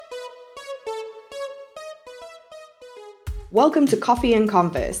Welcome to Coffee and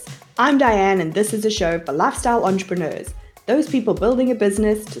Converse. I'm Diane, and this is a show for lifestyle entrepreneurs, those people building a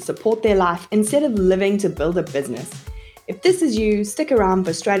business to support their life instead of living to build a business. If this is you, stick around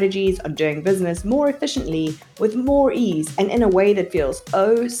for strategies on doing business more efficiently, with more ease, and in a way that feels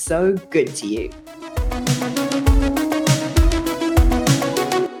oh so good to you.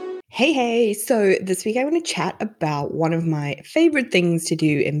 Hey, so this week I want to chat about one of my favorite things to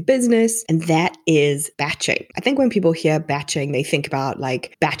do in business, and that is batching. I think when people hear batching, they think about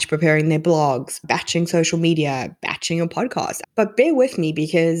like batch preparing their blogs, batching social media, batching a podcast. But bear with me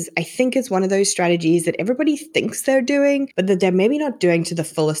because I think it's one of those strategies that everybody thinks they're doing, but that they're maybe not doing to the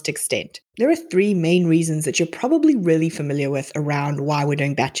fullest extent. There are three main reasons that you're probably really familiar with around why we're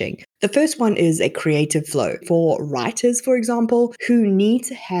doing batching. The first one is a creative flow. For writers, for example, who need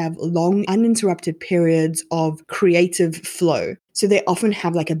to have long, uninterrupted periods of creative flow. So they often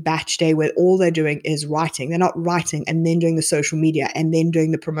have like a batch day where all they're doing is writing. They're not writing and then doing the social media and then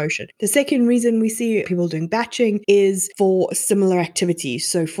doing the promotion. The second reason we see people doing batching is for similar activities.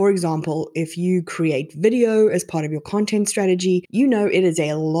 So for example, if you create video as part of your content strategy, you know it is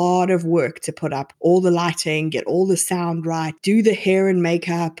a lot of work to put up all the lighting, get all the sound right, do the hair and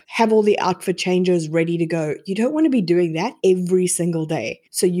makeup, have all the outfit changes ready to go. You don't want to be doing that every single day.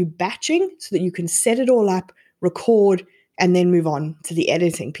 So you batching so that you can set it all up, record, and then move on to the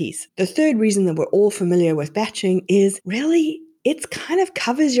editing piece. The third reason that we're all familiar with batching is really it kind of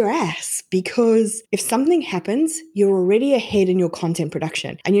covers your ass, because if something happens, you're already ahead in your content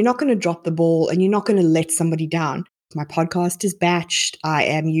production and you're not going to drop the ball and you're not going to let somebody down. My podcast is batched. I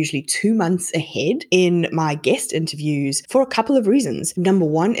am usually 2 months ahead in my guest interviews for a couple of reasons. Number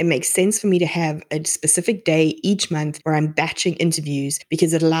one, it makes sense for me to have a specific day each month where I'm batching interviews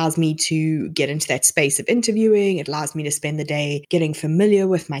because it allows me to get into that space of interviewing. It allows me to spend the day getting familiar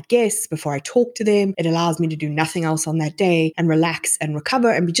with my guests before I talk to them. It allows me to do nothing else on that day and relax and recover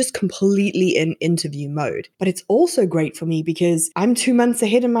and be just completely in interview mode. But it's also great for me because I'm 2 months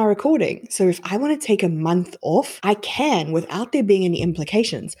ahead in my recording. So if I want to take a month off, I can without there being any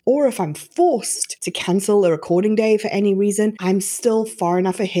implications. Or if I'm forced to cancel a recording day for any reason, I'm still far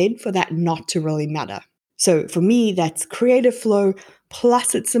enough ahead for that not to really matter. So for me, that's creative flow,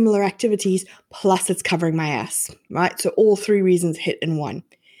 plus it's similar activities, plus it's covering my ass, right? So all three reasons hit in one.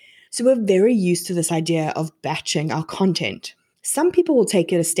 So we're very used to this idea of batching our content. Some people will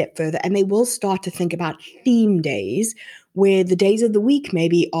take it a step further and they will start to think about theme days, where the days of the week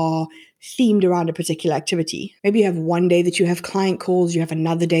maybe are themed around a particular activity. Maybe you have one day that you have client calls, you have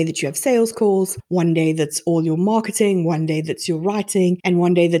another day that you have sales calls, one day that's all your marketing, one day that's your writing, and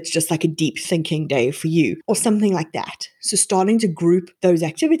one day that's just like a deep thinking day for you, or something like that. So starting to group those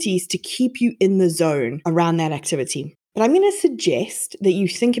activities to keep you in the zone around that activity. But I'm going to suggest that you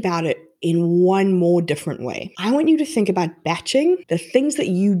think about it in one more different way. I want you to think about batching the things that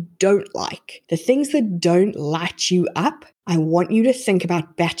you don't like, the things that don't light you up. I want you to think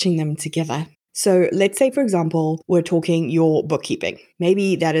about batching them together. So let's say, for example, we're talking your bookkeeping.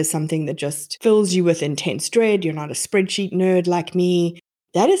 Maybe that is something that just fills you with intense dread. You're not a spreadsheet nerd like me.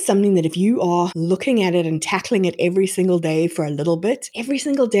 That is something that if you are looking at it and tackling it every single day for a little bit, every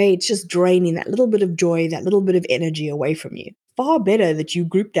single day it's just draining that little bit of joy, that little bit of energy away from you. Far better that you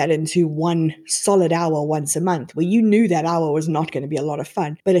group that into one solid hour once a month, where you knew that hour was not going to be a lot of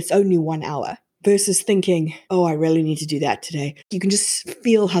fun, but it's only 1 hour. Versus thinking, oh, I really need to do that today. You can just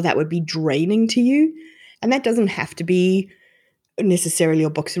feel how that would be draining to you. And that doesn't have to be necessarily your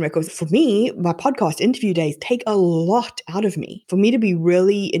books and records. For me, my podcast interview days take a lot out of me. For me to be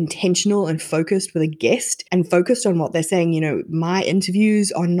really intentional and focused with a guest and focused on what they're saying, my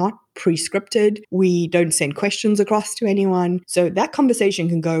interviews are not pre-scripted. We don't send questions across to anyone. So that conversation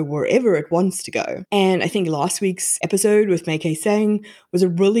can go wherever it wants to go. And I think last week's episode with Meike Sang was a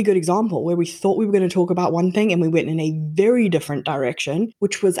really good example where we thought we were going to talk about one thing and we went in a very different direction,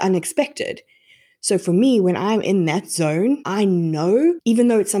 which was unexpected. So for me, when I'm in that zone, I know, even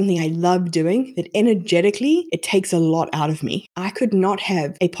though it's something I love doing, that energetically, it takes a lot out of me. I could not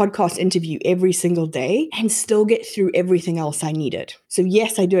have a podcast interview every single day and still get through everything else I needed. So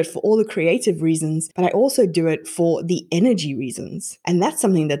yes, I do it for all the creative reasons, but I also do it for the energy reasons. And that's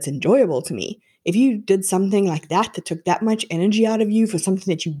something that's enjoyable to me. If you did something like that took that much energy out of you for something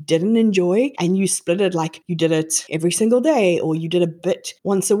that you didn't enjoy, and you split it like you did it every single day, or you did a bit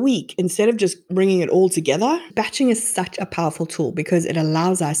once a week, instead of just bringing it all together, batching is such a powerful tool because it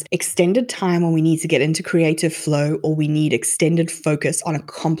allows us extended time when we need to get into creative flow or we need extended focus on a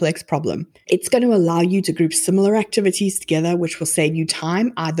complex problem. It's going to allow you to group similar activities together, which will save you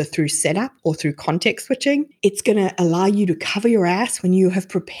time either through setup or through context switching. It's going to allow you to cover your ass when you have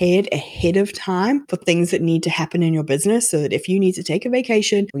prepared ahead of time time for things that need to happen in your business so that if you need to take a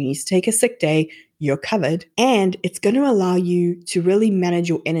vacation or you need to take a sick day, you're covered. And it's going to allow you to really manage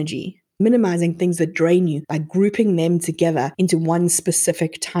your energy, minimizing things that drain you by grouping them together into one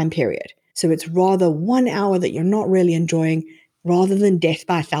specific time period. So it's rather 1 hour that you're not really enjoying rather than death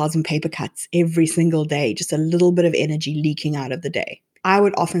by 1,000 paper cuts every single day, just a little bit of energy leaking out of the day. I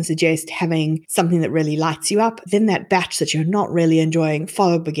would often suggest having something that really lights you up, then that batch that you're not really enjoying,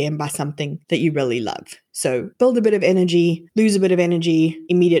 followed again by something that you really love. So build a bit of energy, lose a bit of energy,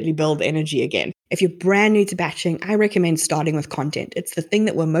 immediately build energy again. If you're brand new to batching, I recommend starting with content. It's the thing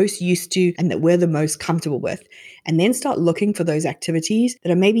that we're most used to and that we're the most comfortable with. And then start looking for those activities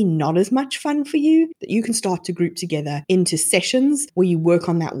that are maybe not as much fun for you, that you can start to group together into sessions where you work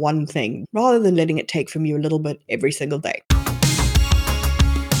on that one thing, rather than letting it take from you a little bit every single day.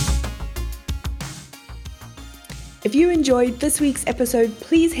 If you enjoyed this week's episode,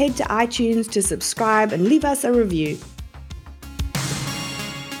 please head to iTunes to subscribe and leave us a review.